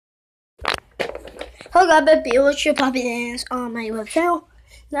Hello, baby. What's your puppy dance on my web channel?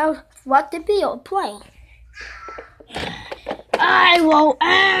 Now, what the video playing? I will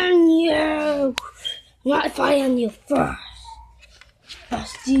end you. Not if I end you first.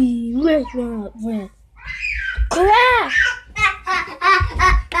 That's the original win. Crash!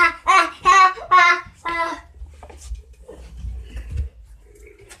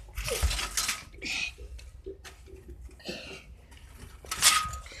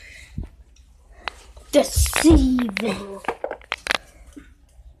 Deceiving.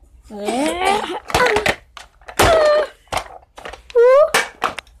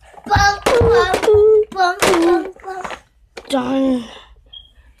 Done.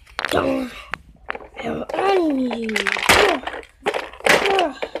 I'll end you.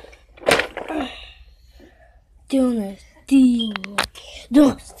 Don't see me.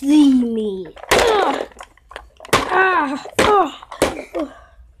 Don't see me.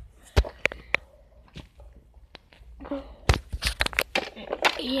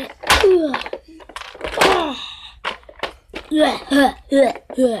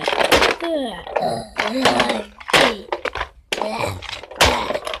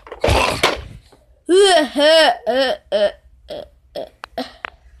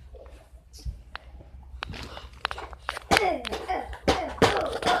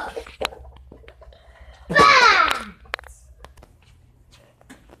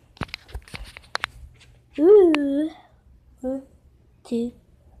 One, 2,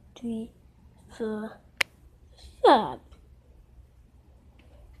 3, 4, 5.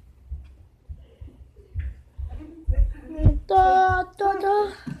 Da da da.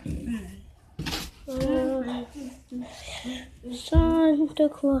 Santa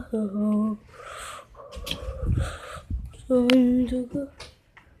Claus. Santa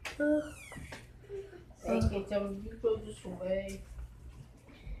Claus.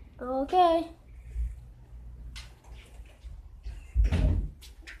 Okay.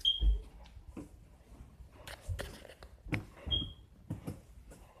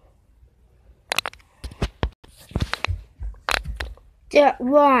 That's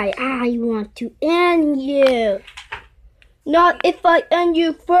why I want to end you. Not if I end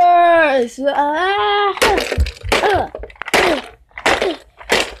you first.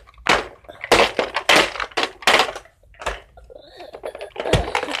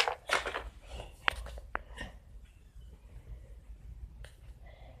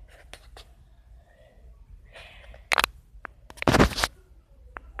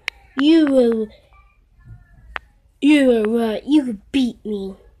 You were right. You could beat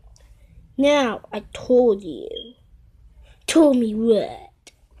me. Now I told you. Told me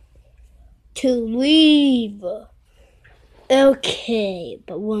what? To leave. Okay,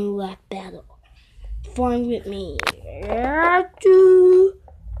 but one last battle. Fine with me.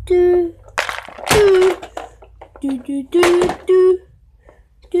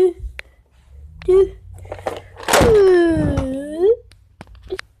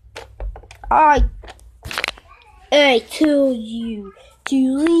 I told you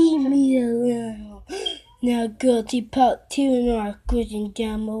to leave me alone. Now go to part 2 in our question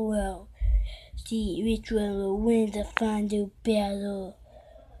down below. See which one will win the final battle.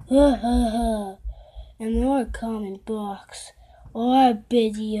 And more comment box or our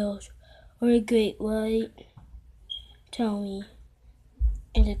videos or a great light. Tell me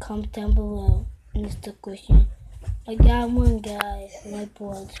in the comments down below. And it's the question. I got one, guys. My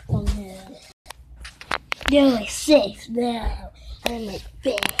boys come here. They're safe now. I'm my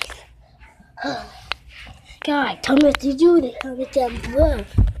face. Guys, tell me what to do in the comments down below.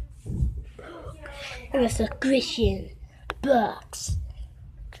 There's a Christian box.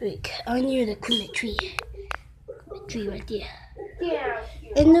 I near the Christmas tree. Tree right there. Yeah.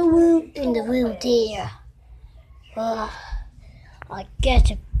 In the room there. I guess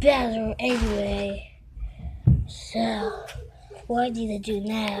it's better anyway. So, what I need to do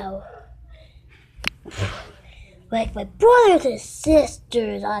now? Like my brothers and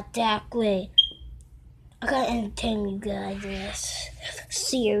sisters are that way. I gotta entertain you guys in this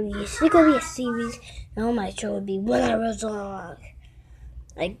series. It's gonna be a series, and all my show will be 1 hour long.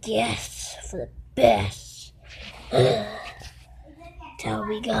 I guess for the best. Tell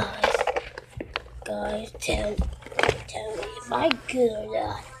me, guys. Guys, tell me if I'm good or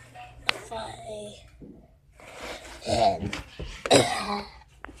not. If I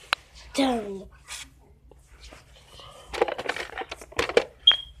tell me.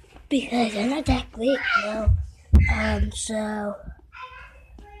 Because I'm not that great, so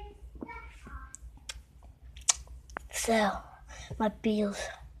my bills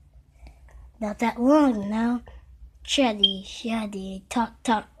not that long now. Chatty, talk.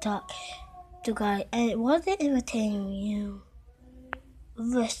 So guys, and it wasn't irritating you.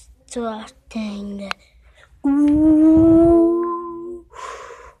 This last thing that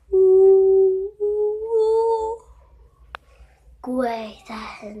great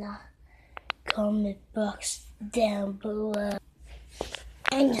that in the comment box down below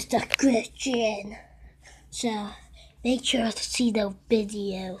and the description. So make sure to see those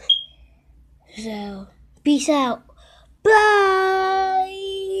videos. So peace out. Bye.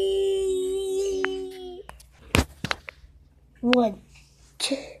 1,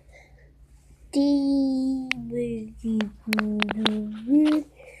 2, 3.